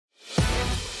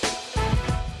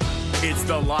It's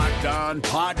the Locked On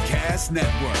Podcast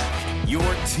Network, your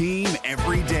team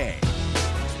every day.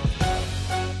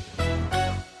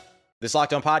 This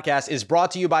Locked On Podcast is brought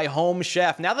to you by Home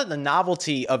Chef. Now that the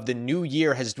novelty of the new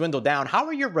year has dwindled down, how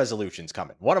are your resolutions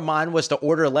coming? One of mine was to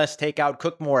order less takeout,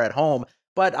 cook more at home,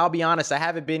 but I'll be honest, I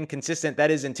haven't been consistent. That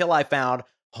is until I found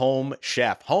Home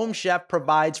Chef. Home Chef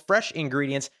provides fresh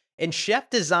ingredients and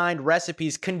chef-designed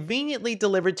recipes conveniently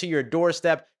delivered to your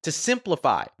doorstep to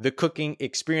simplify the cooking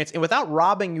experience and without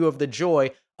robbing you of the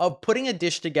joy of putting a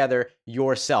dish together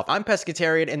yourself. I'm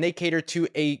pescatarian and they cater to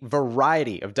a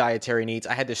variety of dietary needs.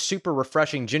 I had this super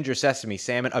refreshing ginger sesame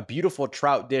salmon, a beautiful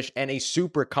trout dish, and a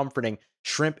super comforting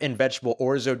shrimp and vegetable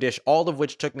orzo dish, all of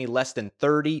which took me less than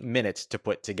 30 minutes to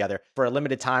put together. For a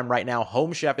limited time right now,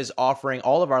 Home Chef is offering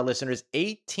all of our listeners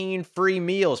 18 free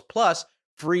meals plus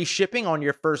free shipping on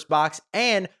your first box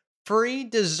and free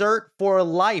dessert for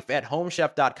life at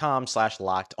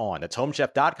homechef.com/lockedon. That's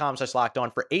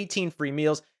homechef.com/lockedon for 18 free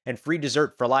meals and free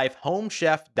dessert for life.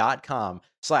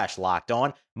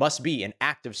 Homechef.com/lockedon. Must be an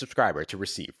active subscriber to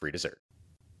receive free dessert.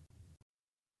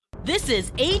 This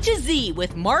is A to Z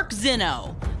with Mark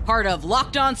Zinno, part of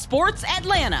Locked On Sports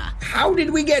Atlanta. How did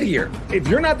we get here? If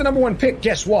you're not the number one pick,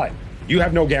 guess what? You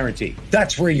have no guarantee.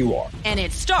 That's where you are. And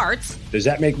it starts... Does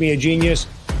that make me a genius?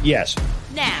 Yes.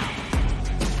 Now.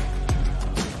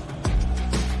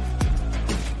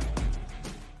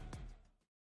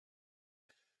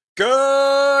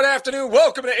 Good afternoon.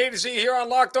 Welcome to A to Z here on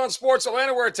Locked On Sports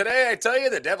Atlanta, where today I tell you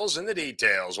the devil's in the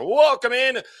details. Welcome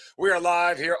in. We are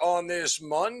live here on this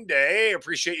Monday.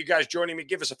 Appreciate you guys joining me.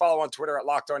 Give us a follow on Twitter at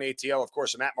Locked On ATL. Of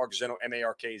course, I'm at Mark Zinno,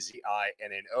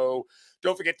 MarkZinno.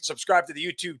 Don't forget to subscribe to the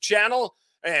YouTube channel.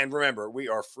 And remember, we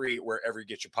are free wherever you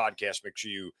get your podcast. Make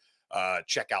sure you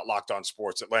check out Locked On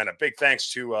Sports Atlanta. Big thanks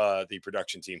to the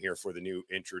production team here for the new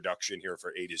introduction here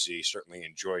for A to Z. Certainly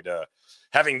enjoyed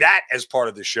having that as part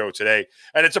of the show today.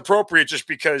 And it's appropriate just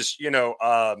because, well,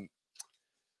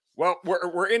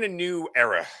 we're in a new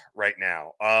era right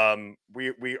now.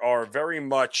 We are very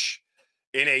much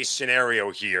in a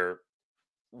scenario here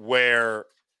where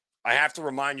I have to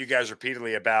remind you guys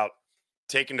repeatedly about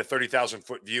taking the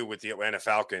 30,000-foot view with the Atlanta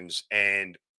Falcons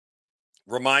and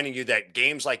reminding you that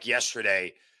games like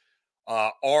yesterday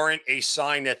aren't a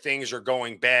sign that things are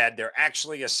going bad. They're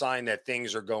actually a sign that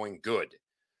things are going good.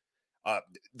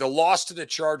 The loss to the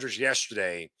Chargers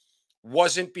yesterday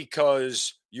wasn't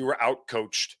because you were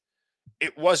outcoached.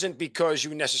 It wasn't because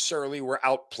you necessarily were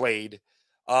outplayed.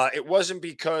 It wasn't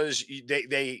because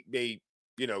they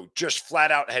just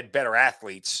flat out had better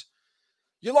athletes.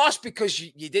 You lost because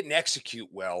you didn't execute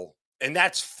well, and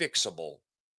that's fixable.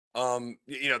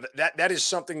 That is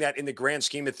something that in the grand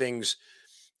scheme of things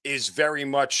is very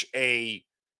much a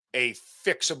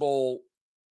fixable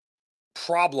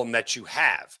problem that you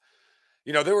have.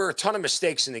 There were a ton of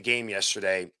mistakes in the game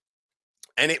yesterday,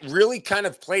 and it really kind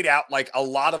of played out like a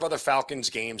lot of other Falcons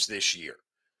games this year,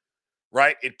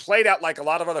 right? It played out like a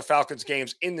lot of other Falcons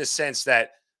games in the sense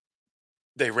that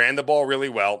they ran the ball really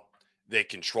well. They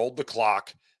controlled the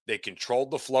clock. They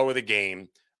controlled the flow of the game.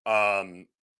 Their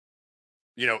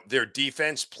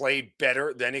defense played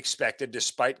better than expected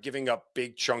despite giving up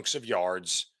big chunks of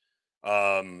yards.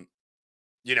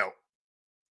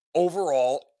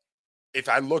 Overall, if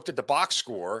I looked at the box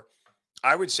score,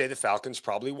 I would say the Falcons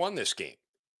probably won this game.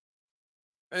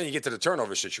 And then you get to the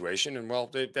turnover situation, and, well,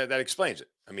 that explains it.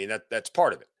 I mean, that's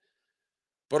part of it.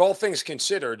 But all things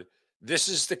considered, this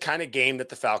is the kind of game that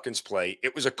the Falcons play.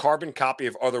 It was a carbon copy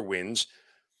of other wins.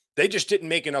 They just didn't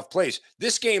make enough plays.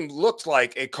 This game looked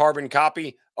like a carbon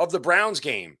copy of the Browns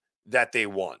game that they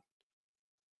won.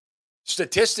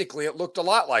 Statistically, it looked a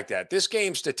lot like that. This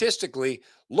game statistically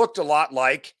looked a lot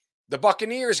like the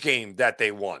Buccaneers game that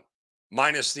they won,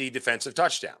 minus the defensive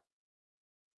touchdown.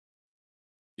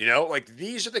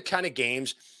 These are the kind of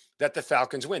games that the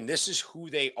Falcons win. This is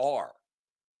who they are.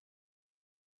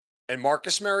 And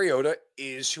Marcus Mariota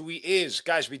is who he is.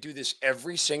 Guys, we do this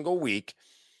every single week,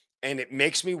 and it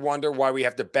makes me wonder why we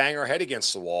have to bang our head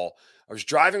against the wall. I was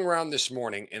driving around this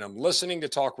morning, and I'm listening to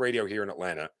talk radio here in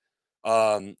Atlanta,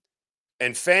 and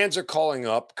fans are calling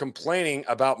up complaining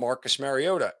about Marcus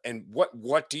Mariota. And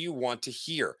what do you want to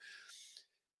hear?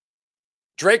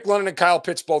 Drake London and Kyle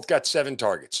Pitts both got 7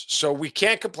 targets, so we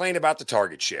can't complain about the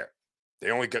target share.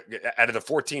 They only got, out of the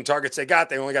 14 targets they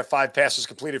only got 5 passes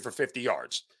completed for 50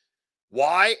 yards.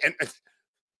 Why? And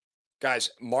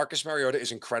guys, Marcus Mariota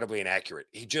is incredibly inaccurate.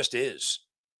 He just is.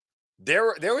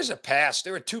 There was a pass.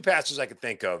 There were 2 passes I could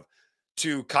think of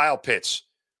to Kyle Pitts.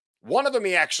 One of them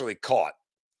he actually caught,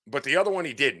 but the other one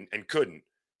he didn't and couldn't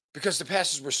because the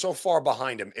passes were so far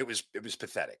behind him. It was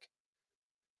pathetic.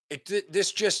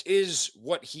 This just is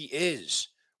what he is.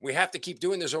 We have to keep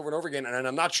doing this over and over again, and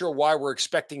I'm not sure why we're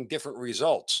expecting different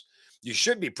results. You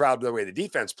should be proud of the way the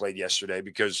defense played yesterday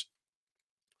because,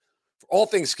 for all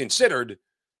things considered,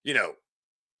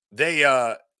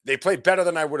 they played better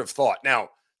than I would have thought. Now,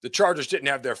 the Chargers didn't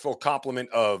have their full complement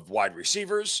of wide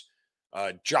receivers.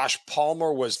 Josh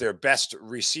Palmer was their best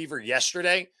receiver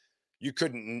yesterday.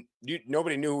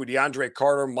 Nobody knew who DeAndre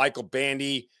Carter, Michael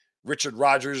Bandy, Richard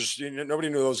Rodgers, nobody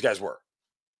knew who those guys were.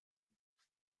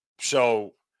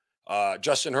 So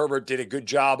Justin Herbert did a good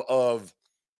job of,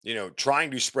 trying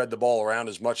to spread the ball around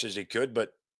as much as he could.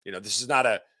 But, this is not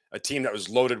a team that was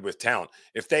loaded with talent.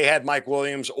 If they had Mike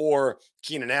Williams or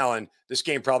Keenan Allen, this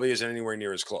game probably isn't anywhere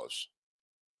near as close.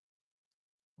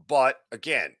 But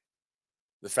again,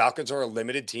 the Falcons are a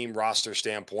limited team roster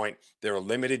standpoint. They're a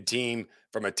limited team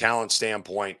from a talent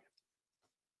standpoint.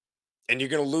 And you're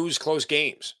going to lose close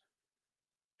games.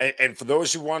 And for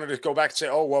those who wanted to go back and say,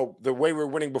 oh, well, the way we were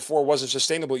winning before wasn't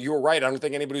sustainable, you were right. I don't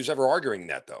think anybody was ever arguing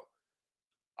that, though.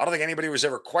 I don't think anybody was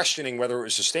ever questioning whether it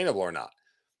was sustainable or not.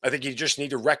 I think you just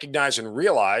need to recognize and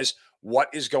realize what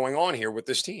is going on here with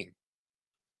this team.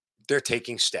 They're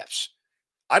taking steps.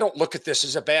 I don't look at this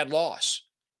as a bad loss.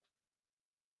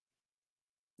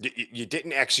 You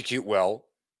didn't execute well,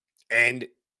 and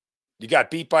you got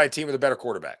beat by a team with a better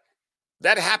quarterback.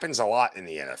 That happens a lot in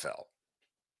the NFL.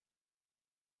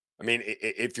 I mean,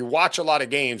 if you watch a lot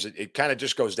of games, it kind of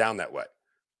just goes down that way.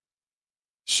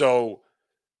 So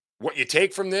what you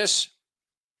take from this,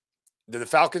 did the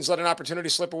Falcons let an opportunity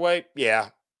slip away? Yeah.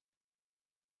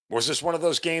 Was this one of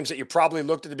those games that you probably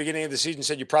looked at the beginning of the season and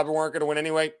said you probably weren't going to win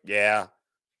anyway? Yeah.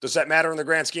 Does that matter in the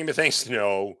grand scheme of things?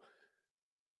 No.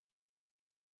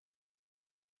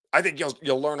 I think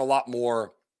you'll learn a lot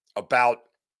more about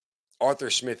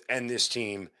Arthur Smith and this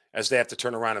team as they have to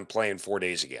turn around and play in 4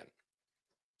 days again.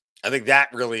 I think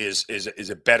that really is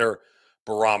a better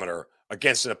barometer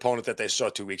against an opponent that they saw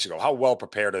 2 weeks ago. How well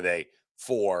prepared are they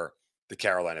for the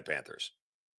Carolina Panthers?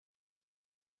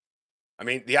 I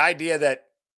mean, the idea that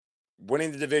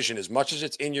winning the division, as much as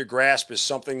it's in your grasp, is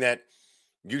something that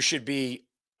you should be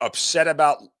upset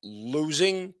about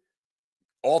losing,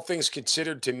 all things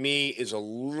considered, to me, is a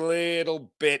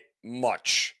little bit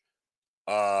much.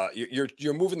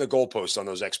 You're moving the goalposts on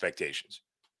those expectations.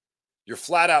 You're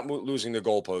flat out losing the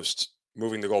goalposts,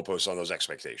 moving the goalposts on those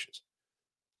expectations.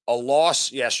 A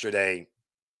loss yesterday,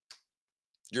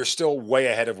 you're still way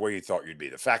ahead of where you thought you'd be.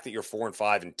 The fact that you're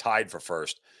 4-5 and tied for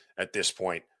first at this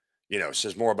point,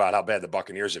 says more about how bad the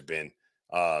Buccaneers have been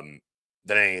than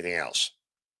anything else.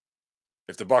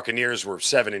 If the Buccaneers were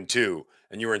 7-2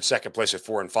 and you were in second place at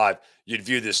 4-5, you'd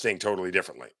view this thing totally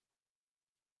differently.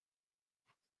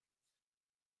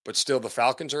 But still, the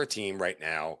Falcons are a team right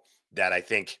now that I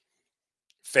think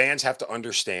fans have to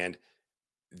understand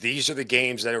these are the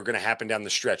games that are going to happen down the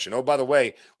stretch. And, oh, by the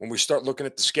way, when we start looking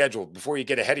at the schedule, before you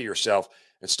get ahead of yourself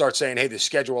and start saying, hey, the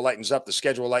schedule lightens up,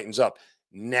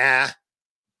 nah,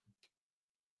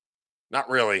 not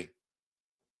really.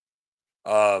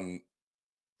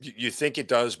 You think it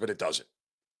does, but it doesn't.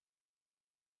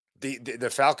 The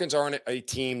Falcons aren't a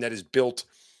team that is built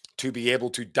to be able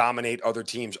to dominate other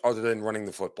teams other than running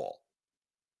the football.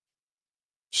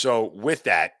 So with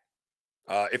that,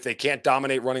 if they can't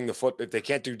dominate running the foot, if they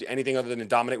can't do anything other than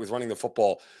dominate with running the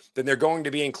football, then they're going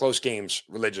to be in close games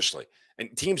religiously.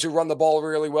 And teams who run the ball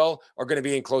really well are going to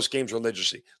be in close games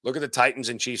religiously. Look at the Titans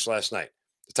and Chiefs last night.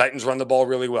 The Titans run the ball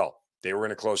really well. They were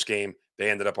in a close game. They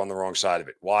ended up on the wrong side of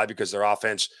it. Why? Because their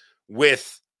offense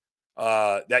with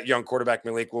that young quarterback,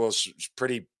 Malik Willis, is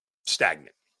pretty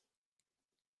stagnant.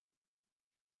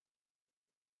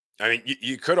 I mean,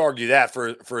 you could argue that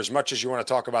for as much as you want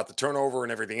to talk about the turnover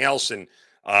and everything else and,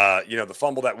 the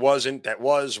fumble that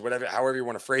was, whatever, however you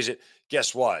want to phrase it.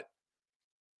 Guess what?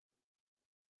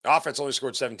 The offense only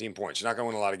scored 17 points. You're not going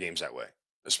to win a lot of games that way,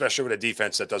 especially with a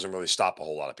defense that doesn't really stop a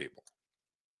whole lot of people.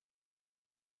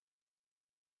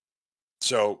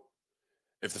 So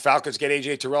if the Falcons get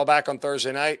A.J. Terrell back on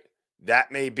Thursday night,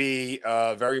 that may be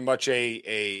very much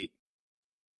a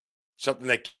something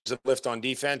that gives a lift on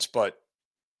defense, but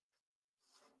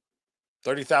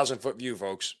 30,000-foot view,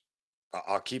 folks.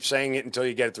 I'll keep saying it until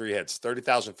you get it through your heads.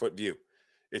 30,000-foot view.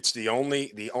 It's the only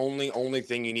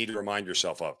thing you need to remind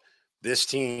yourself of. This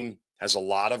team has a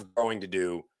lot of growing to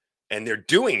do, and they're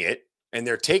doing it, and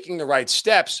they're taking the right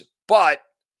steps, but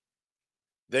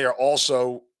they are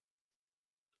also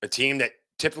a team that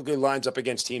typically lines up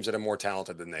against teams that are more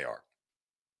talented than they are.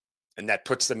 And that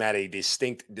puts them at a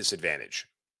distinct disadvantage.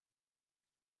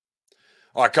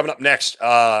 All right, coming up next,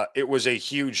 it was a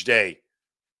huge day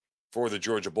for the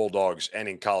Georgia Bulldogs and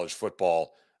in college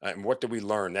football. And what did we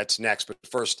learn? That's next. But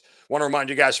first, want to remind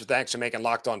you guys thanks for making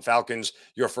Locked On Falcons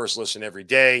your first listen every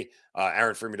day.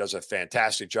 Aaron Freeman does a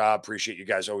fantastic job. Appreciate you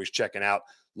guys always checking out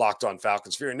Locked On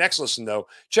Falcons. For your next listen, though,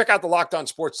 check out the Locked On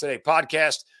Sports Today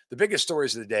podcast, the biggest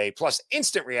stories of the day, plus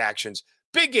instant reactions,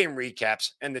 big game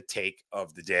recaps, and the take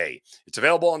of the day. It's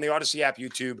available on the Odyssey app,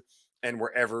 YouTube, and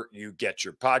wherever you get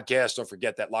your podcasts. Don't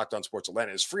forget that Locked On Sports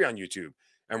Atlanta is free on YouTube,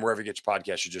 and wherever you get your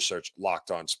podcasts, you just search Locked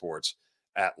On Sports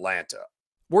Atlanta.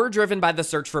 We're driven by the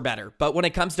search for better, but when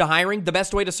it comes to hiring, the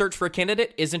best way to search for a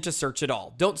candidate isn't to search at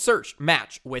all. Don't search,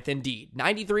 match with Indeed.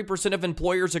 93% of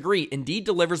employers agree Indeed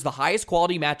delivers the highest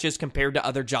quality matches compared to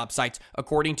other job sites,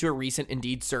 according to a recent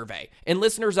Indeed survey. And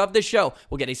listeners of this show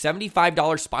will get a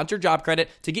 $75 sponsored job credit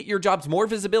to get your jobs more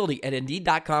visibility at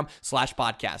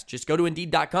Indeed.com/podcast. Just go to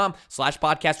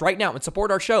Indeed.com/podcast right now and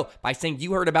support our show by saying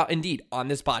you heard about Indeed on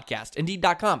this podcast.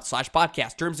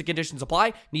 Indeed.com/podcast. Terms and conditions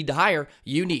apply. Need to hire?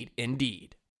 You need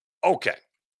Indeed. Okay.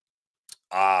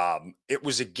 It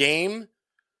was a game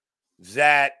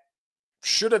that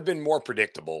should have been more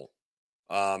predictable.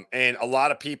 And a lot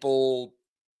of people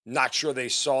not sure they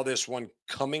saw this one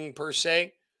coming per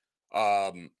se.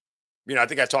 I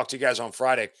think I talked to you guys on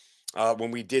Friday when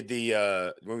we did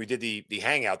the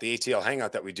hangout, the ATL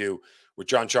hangout that we do with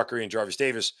John Chuckery and Jarvis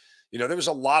Davis. There was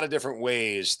a lot of different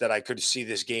ways that I could see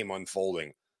this game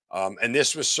unfolding. And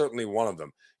this was certainly one of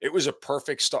them. It was a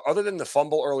perfect start. Other than the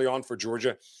fumble early on for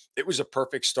Georgia, it was a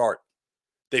perfect start.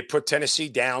 They put Tennessee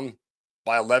down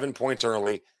by 11 points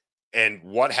early. And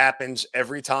what happens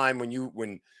every time when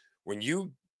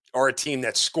you are a team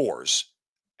that scores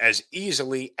as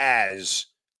easily as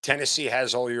Tennessee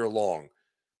has all year long,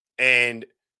 and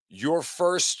your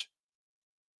first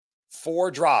 4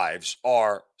 drives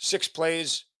are 6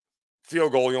 plays,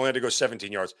 field goal, you only had to go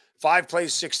 17 yards. 5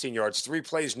 plays, 16 yards. 3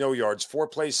 plays, no yards. 4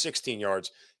 plays, 16 yards.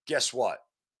 Guess what?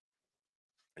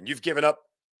 And you've given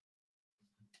up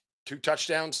 2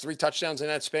 touchdowns, 3 touchdowns in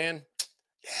that span.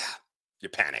 Yeah, you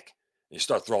panic. You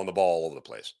start throwing the ball all over the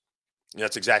place. And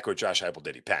that's exactly what Josh Heupel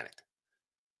did. He panicked.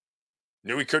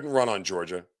 Knew he couldn't run on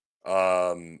Georgia.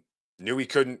 Knew he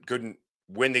couldn't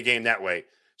win the game that way.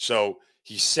 So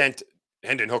he sent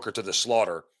Hendon Hooker to the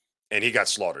slaughter, and he got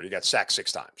slaughtered. He got sacked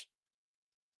 6 times.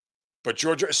 But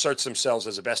Georgia asserts themselves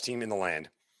as the best team in the land.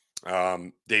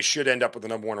 They should end up with the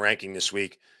number 1 ranking this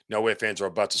week. No ifs, ands, or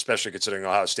buts, especially considering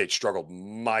Ohio State struggled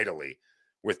mightily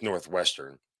with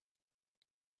Northwestern.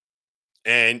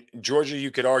 And Georgia, you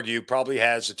could argue, probably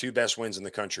has the 2 best wins in the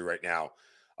country right now,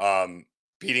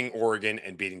 beating Oregon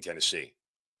and beating Tennessee.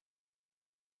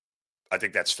 I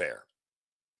think that's fair.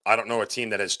 I don't know a team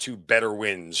that has 2 better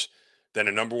wins than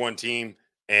a number 1 team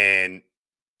and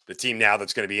the team now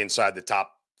that's going to be inside the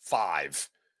top 5,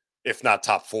 if not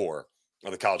top 4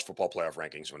 of the college football playoff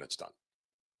rankings when it's done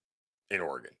in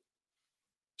Oregon.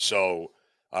 So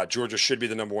Georgia should be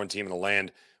the number 1 team in the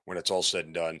land when it's all said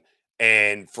and done.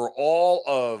 And for all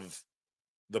of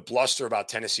the bluster about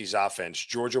Tennessee's offense,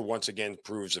 Georgia once again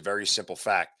proves a very simple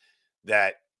fact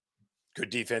that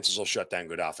good defenses will shut down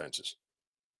good offenses.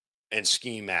 And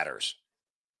scheme matters.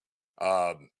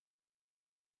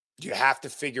 You have to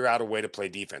figure out a way to play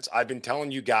defense. I've been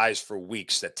telling you guys for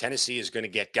weeks that Tennessee is going to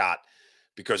get got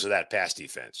because of that pass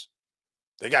defense.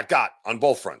 They got on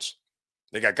both fronts.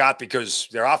 They got because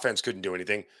their offense couldn't do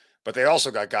anything, but they also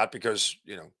got because,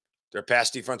 their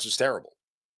pass defense was terrible.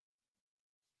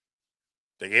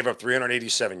 They gave up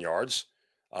 387 yards.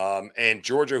 And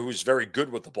Georgia, who's very good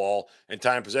with the ball and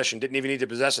time possession, didn't even need to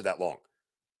possess it that long.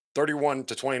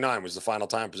 31-29 was the final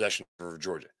time possession for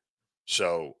Georgia.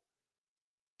 So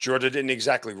Georgia didn't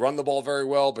exactly run the ball very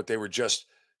well, but they were just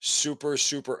super,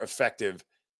 super effective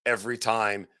every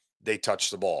time they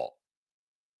touched the ball.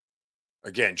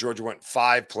 Again, Georgia went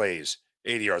 5 plays,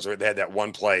 80 yards. They had that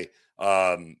 1 play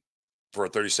for a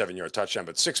 37-yard touchdown,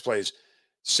 but 6 plays,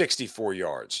 64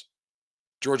 yards.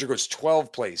 Georgia goes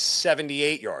 12 plays,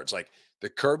 78 yards. Like the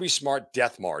Kirby Smart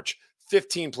death march,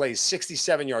 15 plays,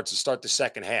 67 yards to start the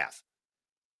second half.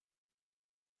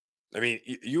 I mean,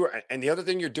 and the other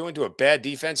thing you're doing to a bad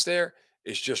defense there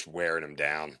is just wearing them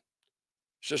down.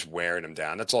 It's just wearing them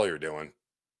down. That's all you're doing.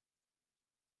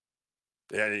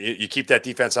 Yeah, you keep that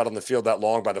defense out on the field that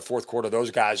long. By the fourth quarter,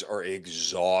 those guys are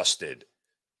exhausted.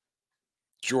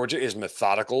 Georgia is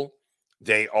methodical.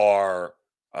 They are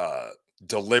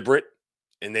deliberate,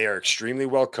 and they are extremely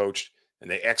well coached, and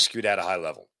they execute at a high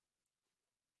level.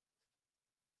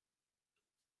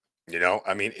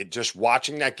 Just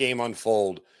watching that game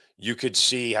unfold, you could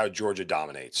see how Georgia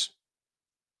dominates.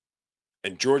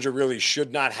 And Georgia really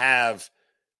should not have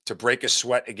to break a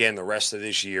sweat again the rest of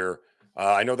this year.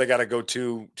 I know they got to go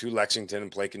to Lexington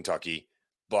and play Kentucky,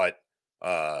 but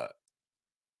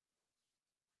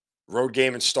Road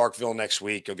game in Starkville next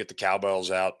week. Go get the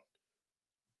cowbells out.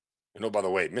 And oh, by the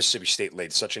way, Mississippi State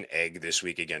laid such an egg this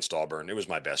week against Auburn. It was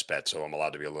my best bet, so I'm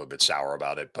allowed to be a little bit sour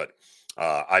about it. But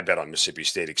I bet on Mississippi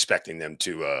State, expecting them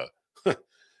to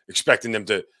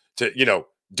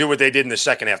do what they did in the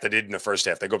second half. They did in the first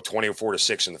half. They go up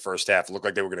 24-6 in the first half. It looked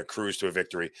like they were going to cruise to a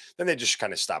victory. Then they just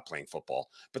kind of stopped playing football.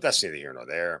 But that's neither here nor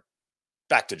there.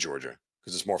 Back to Georgia,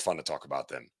 because it's more fun to talk about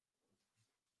them.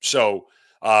 So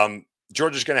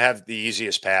Georgia's going to have the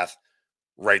easiest path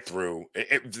right through.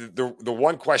 The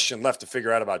one question left to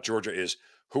figure out about Georgia is,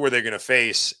 who are they going to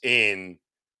face in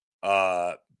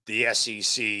the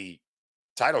SEC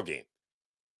title game?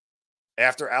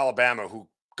 After Alabama, who,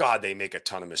 God, they make a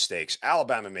ton of mistakes.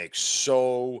 Alabama makes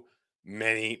so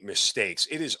many mistakes.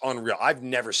 It is unreal. I've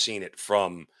never seen it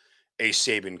from a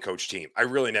Saban coach team. I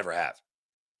really never have.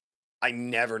 I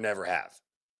never have.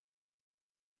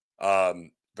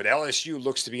 But LSU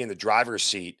looks to be in the driver's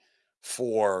seat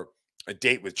for a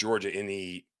date with Georgia in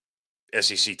the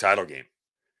SEC title game.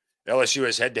 LSU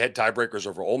has head-to-head tiebreakers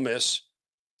over Ole Miss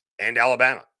and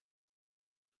Alabama.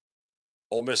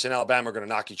 Ole Miss and Alabama are going to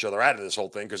knock each other out of this whole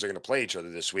thing because they're going to play each other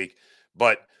this week.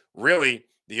 But really,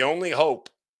 the only hope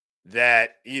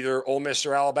that either Ole Miss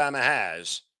or Alabama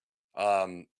has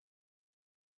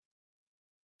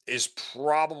is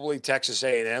probably Texas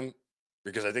A&M,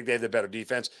 because I think they have the better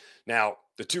defense. Now,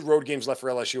 the two road games left for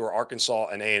LSU are Arkansas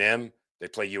and A&M. They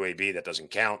play UAB. That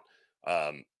doesn't count.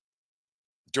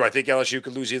 Do I think LSU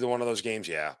could lose either one of those games?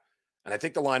 Yeah. And I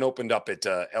think the line opened up at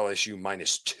LSU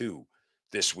 -2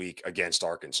 this week against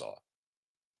Arkansas.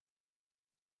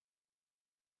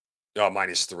 Oh,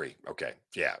 -3. Okay.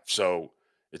 Yeah. So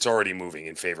it's already moving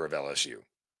in favor of LSU.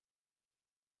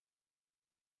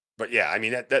 But yeah, I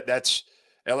mean, that's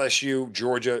LSU,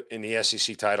 Georgia in the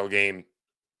SEC title game.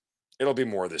 It'll be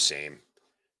more of the same.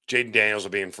 Jaden Daniels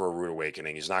will be in for a rude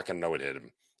awakening. He's not going to know what hit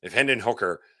him. If Hendon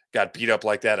Hooker got beat up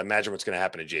like that, imagine what's going to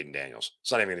happen to Jaden Daniels.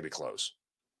 It's not even going to be close.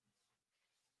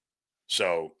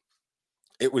 So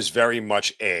it was very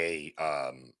much a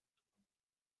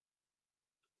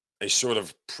sort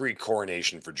of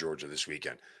pre-coronation for Georgia this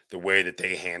weekend. The way that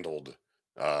they handled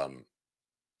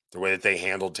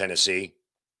Tennessee.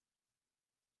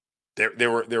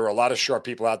 There were a lot of sharp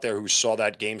people out there who saw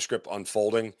that game script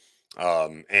unfolding,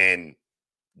 and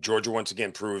Georgia once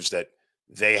again proves that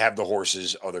they have the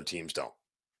horses other teams don't.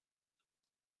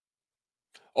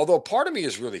 Although part of me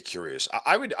is really curious.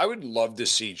 I would love to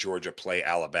see Georgia play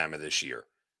Alabama this year.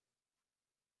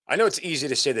 I know it's easy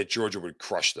to say that Georgia would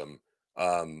crush them,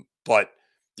 but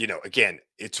again,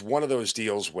 it's one of those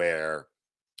deals where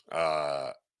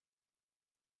I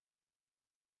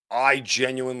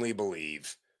genuinely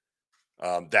believe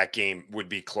that game would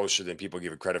be closer than people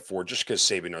give it credit for, just because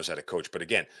Saban knows how to coach. But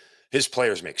again, his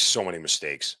players make so many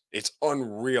mistakes. It's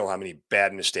unreal how many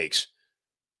bad mistakes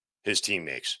his team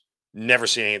makes. Never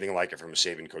seen anything like it from a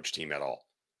Saban coach team at all.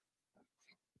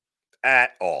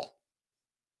 At all.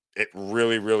 It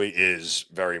really, really is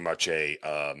very much a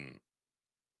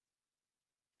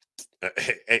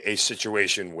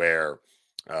situation where,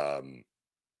 the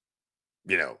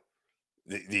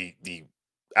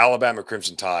Alabama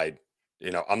Crimson Tide,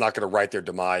 I'm not going to write their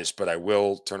demise, but I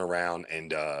will turn around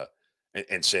and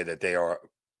say that they are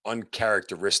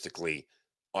uncharacteristically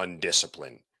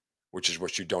undisciplined, which is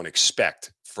what you don't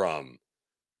expect from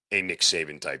a Nick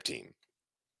Saban type team.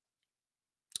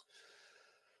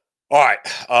 All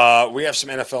right. We have some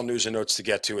NFL news and notes to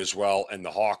get to as well. And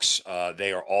the Hawks,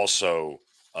 they are also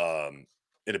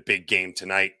in a big game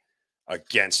tonight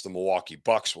against the Milwaukee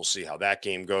Bucks. We'll see how that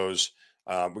game goes.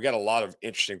 We got a lot of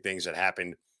interesting things that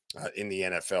happened in the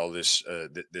NFL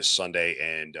this Sunday,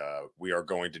 and we are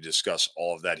going to discuss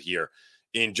all of that here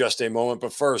in just a moment.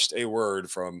 But first, a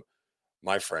word from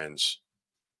my friends,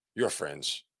 your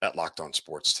friends at Locked On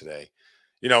Sports Today.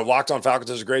 Locked On Falcons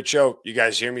is a great show. You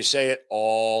guys hear me say it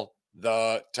all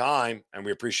the time, and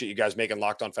we appreciate you guys making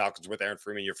Locked On Falcons with Aaron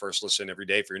Freeman your first listen every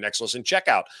day. For your next listen, check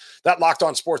out that Locked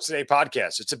On Sports Today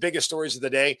podcast. It's the biggest stories of the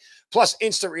day, plus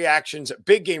instant reactions,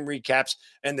 big game recaps,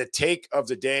 and the take of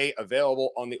the day,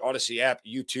 available on the Odyssey app,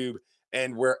 YouTube,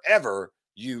 and wherever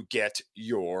you get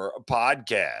your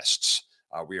podcasts.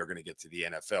 We are going to get to the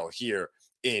NFL here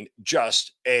in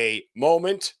just a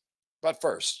moment, but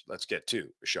first, let's get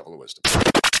to a Shovel of Wisdom.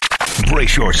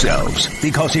 Brace yourselves,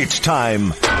 because it's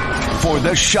time for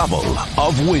the Shovel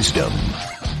of Wisdom.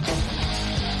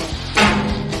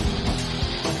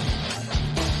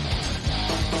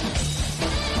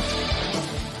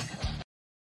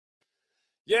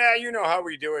 Yeah, you know how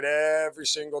we do it every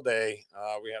single day.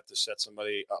 We have to set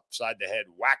somebody upside the head,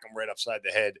 whack them right upside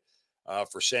the head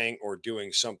for saying or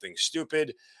doing something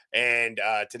stupid. And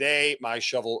today, my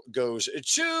shovel goes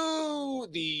to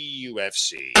the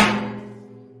UFC.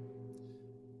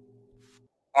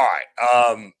 All right.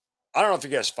 I don't know if you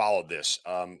guys followed this,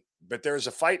 but there's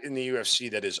a fight in the UFC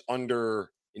that is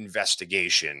under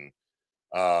investigation.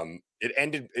 It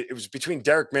ended. It was between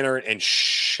Derek Minner and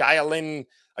Shailin.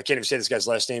 I can't even say this guy's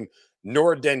last name.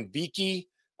 Nordenbiki.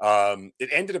 It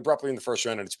ended abruptly in the first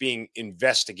round, and it's being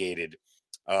investigated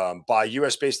by a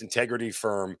U.S.-based integrity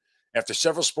firm after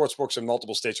several sportsbooks in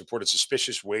multiple states reported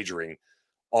suspicious wagering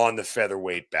on the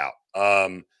featherweight bout.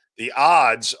 The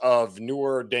odds of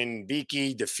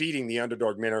Nordenbiki defeating the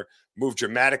underdog Minner moved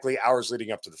dramatically hours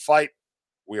leading up to the fight.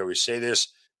 We always say this,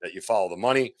 that you follow the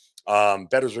money.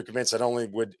 Bettors were convinced that only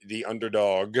would the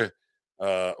underdog,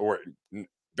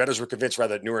 bettors were convinced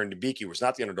rather that Nordenbiki was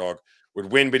not the underdog,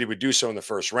 would win, but he would do so in the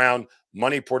first round.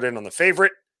 Money poured in on the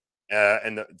favorite,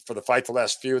 for the fight to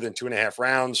last fewer than 2.5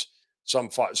 rounds. Some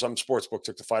sportsbook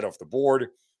took the fight off the board,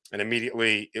 and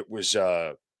immediately it was,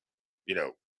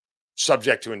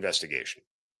 subject to investigation.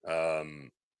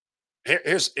 And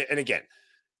again,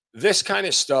 this kind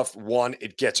of stuff, one,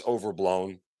 it gets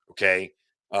overblown. Okay.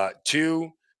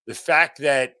 Two, the fact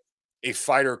that a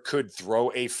fighter could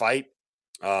throw a fight,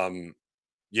 to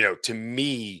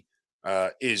me,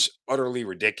 is utterly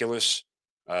ridiculous.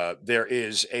 There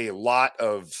is a lot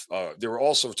of, there were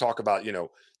also talk about,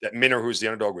 that Minner, who's the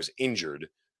underdog, was injured,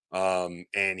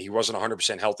 and he wasn't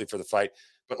 100% healthy for the fight.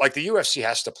 But like the UFC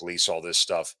has to police all this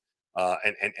stuff,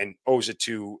 and owes it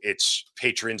to its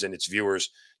patrons and its viewers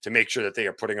to make sure that they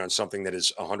are putting on something that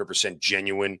is 100%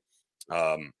 genuine.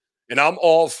 And I'm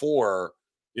all for,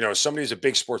 somebody who's a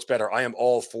big sports bettor, I am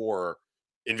all for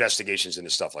investigations into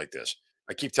stuff like this.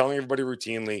 I keep telling everybody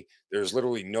routinely, there's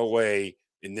literally no way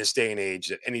in this day and age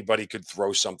that anybody could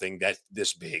throw something that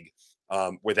this big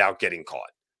without getting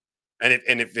caught. And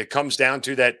if it comes down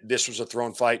to that, this was a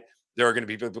thrown fight, there are going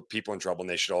to be people in trouble, and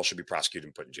they should be prosecuted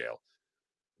and put in jail.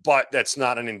 But that's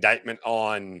not an indictment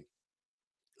on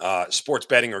sports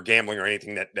betting or gambling or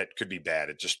anything that could be bad.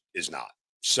 It just is not.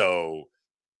 So,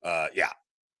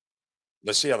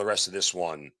 let's see how the rest of this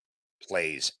one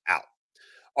plays out.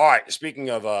 All right. Speaking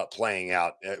of playing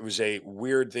out, it was a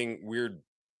weird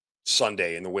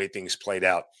Sunday in the way things played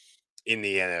out in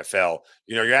the NFL.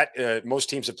 You're at most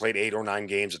teams have played 8 or 9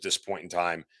 games at this point in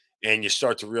time, and you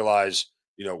start to realize,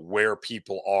 where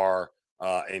people are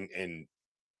and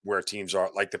where teams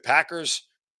are. Like the Packers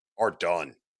are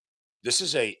done. This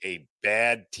is a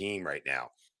bad team right now.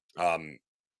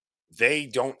 They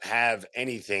don't have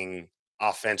anything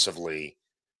offensively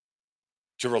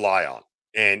to rely on,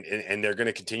 and they're going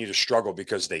to continue to struggle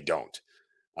because they don't.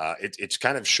 It's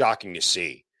kind of shocking to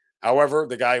see. However,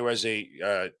 the guy who has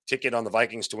a ticket on the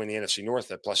Vikings to win the NFC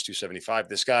North at plus 275,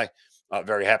 this guy,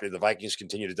 very happy the Vikings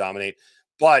continue to dominate.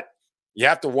 But you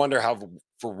have to wonder how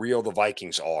for real the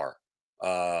Vikings are,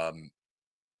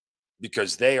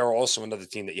 because they are also another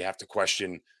team that you have to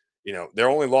question. Their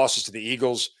only losses to the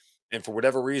Eagles, and for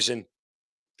whatever reason,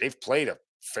 they've played a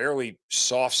fairly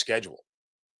soft schedule.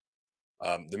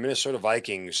 The Minnesota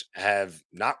Vikings have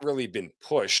not really been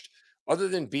pushed other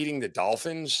than beating the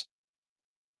Dolphins.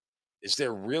 Is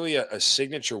there really a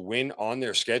signature win on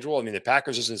their schedule? I mean, the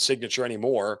Packers isn't signature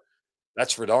anymore.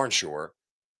 That's for darn sure.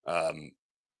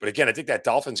 But again, I think that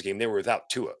Dolphins game, they were without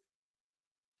Tua.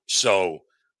 So,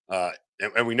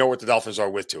 and we know what the Dolphins are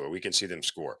with Tua. We can see them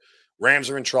score. Rams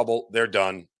are in trouble. They're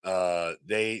done.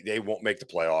 They won't make the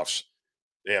playoffs.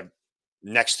 They have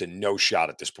next to no shot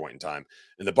at this point in time.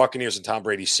 And the Buccaneers and Tom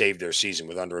Brady saved their season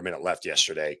with under a minute left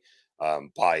yesterday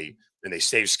and they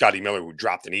saved Scotty Miller, who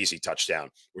dropped an easy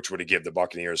touchdown, which would have given the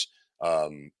Buccaneers,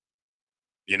 the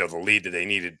lead that they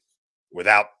needed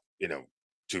without,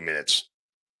 2 minutes,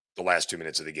 the last 2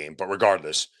 minutes of the game. But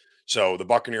regardless, so the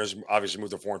Buccaneers obviously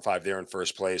moved to 4-5. They're in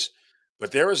first place.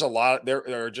 But there are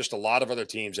just a lot of other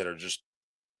teams that are just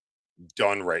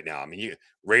done right now. I mean,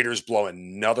 Raiders blow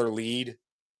another lead.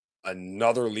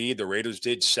 The Raiders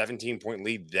did 17-point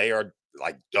lead. They are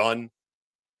done.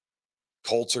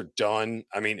 Colts are done.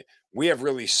 I mean, we have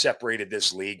really separated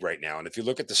this league right now. And if you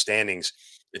look at the standings,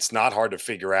 it's not hard to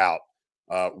figure out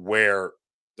where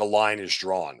the line is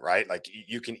drawn, right? Like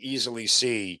you can easily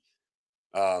see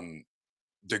the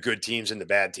good teams and the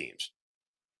bad teams.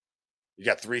 You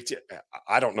got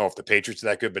I don't know if the Patriots are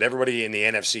that good, but everybody in the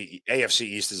AFC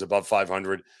East is above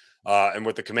 500. And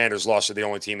with the Commanders' loss, they're the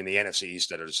only team in the NFC East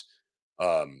that is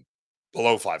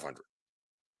below 500.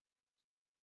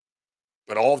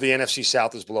 But all of the NFC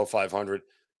South is below 500.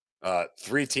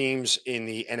 3 teams in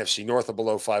the NFC North are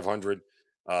below 500.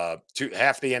 Half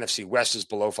the NFC West is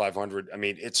below 500. I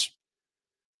mean,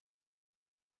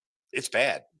 it's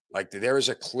bad. Like, there is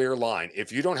a clear line.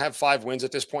 If you don't have 5 wins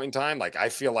at this point in time, like, I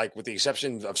feel like with the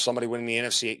exception of somebody winning the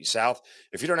NFC South,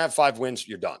 if you don't have 5 wins,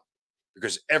 you're done.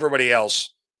 Because everybody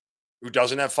else who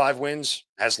doesn't have 5 wins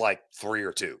has like 3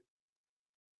 or 2.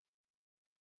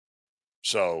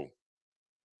 So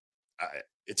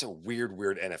it's a weird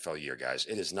NFL year, guys.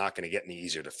 It is not going to get any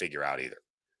easier to figure out either.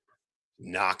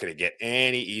 Not going to get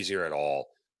any easier at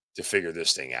all to figure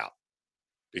this thing out.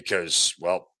 Because,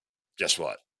 well, guess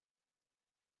what?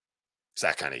 It's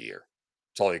that kind of year.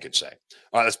 That's all you can say.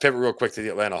 All right, let's pivot real quick to the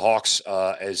Atlanta Hawks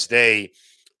as they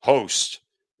host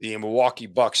the Milwaukee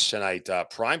Bucks tonight.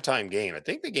 Primetime game. I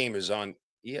think the game is on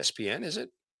ESPN, is it?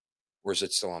 Or is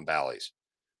it still on Bally's?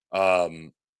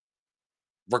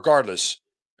 Regardless,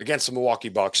 against the Milwaukee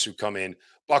Bucks who come in.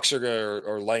 Bucks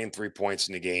are laying 3 points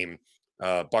in the game.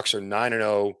 Bucks are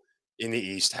 9-0 in the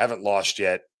East. Haven't lost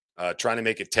yet. Trying to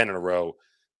make it 10 in a row.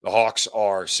 The Hawks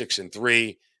are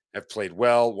 6-3. Have played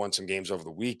well, won some games over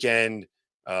the weekend.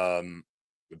 A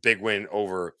big win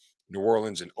over New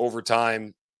Orleans in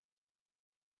overtime.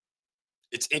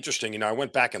 It's interesting. I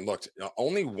went back and looked.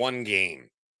 Only one game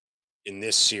in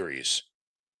this series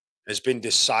has been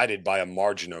decided by a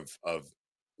margin of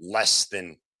less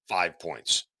than 5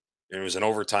 points. And it was an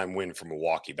overtime win for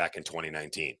Milwaukee back in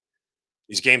 2019.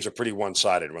 These games are pretty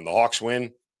one-sided. When the Hawks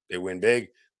win, they win big.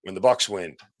 When the Bucks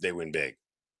win, they win big.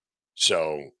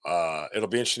 So it'll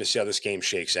be interesting to see how this game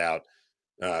shakes out.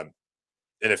 And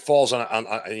it falls on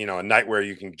a night where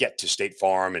you can get to State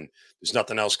Farm and there's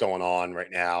nothing else going on right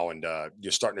now. And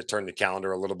you're starting to turn the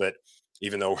calendar a little bit,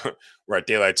 even though we're at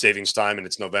daylight savings time and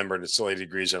it's November and it's still 80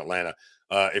 degrees in Atlanta.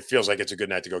 It feels like it's a good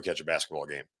night to go catch a basketball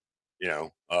game,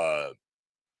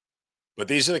 But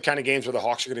these are the kind of games where the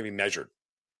Hawks are going to be measured,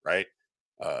 right?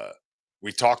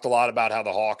 We talked a lot about how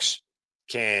the Hawks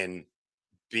can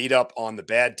beat up on the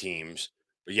bad teams,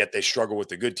 but yet they struggle with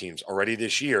the good teams. Already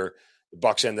this year, the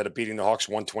Bucks ended up beating the Hawks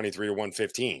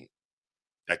 123-115.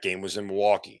 That game was in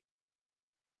Milwaukee.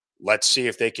 Let's see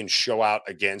if they can show out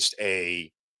against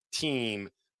a team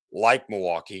like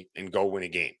Milwaukee and go win a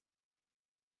game.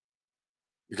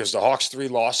 Because the Hawks' 3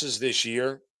 losses this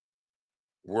year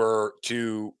were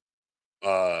to,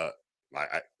 I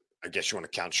guess you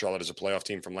want to count Charlotte as a playoff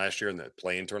team from last year in the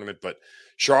play-in tournament, but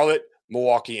Charlotte,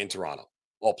 Milwaukee, and Toronto,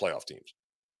 all playoff teams.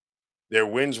 Their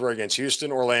wins were against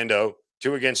Houston, Orlando,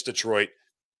 2 against Detroit,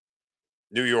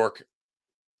 New York,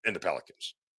 and the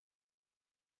Pelicans.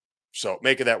 So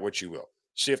make of that what you will.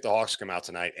 See if the Hawks come out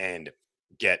tonight and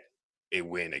get a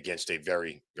win against a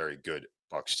very, very good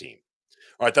Bucks team.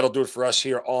 All right, that'll do it for us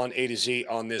here on A to Z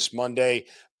on this Monday.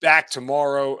 Back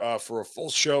tomorrow for a full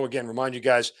show. Again, remind you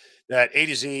guys that A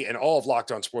to Z and all of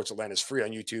Locked On Sports Atlanta is free on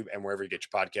YouTube and wherever you get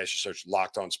your podcast. You search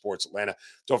Locked On Sports Atlanta.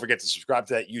 Don't forget to subscribe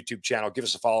to that YouTube channel. Give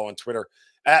us a follow on Twitter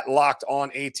at Locked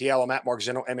On ATL. I'm at Mark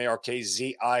Zinno,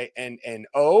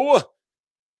 MarkZinno.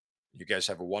 You guys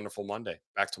have a wonderful Monday.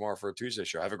 Back tomorrow for a Tuesday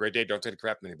show. Have a great day. Don't take a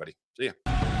crap from anybody. See ya.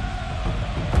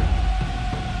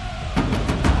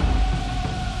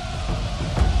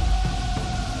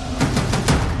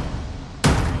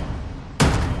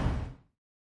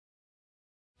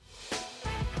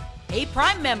 Hey,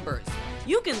 Prime members,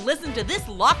 you can listen to this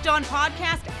Locked On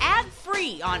podcast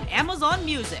ad-free on Amazon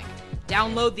Music.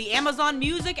 Download the Amazon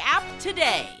Music app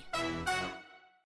today.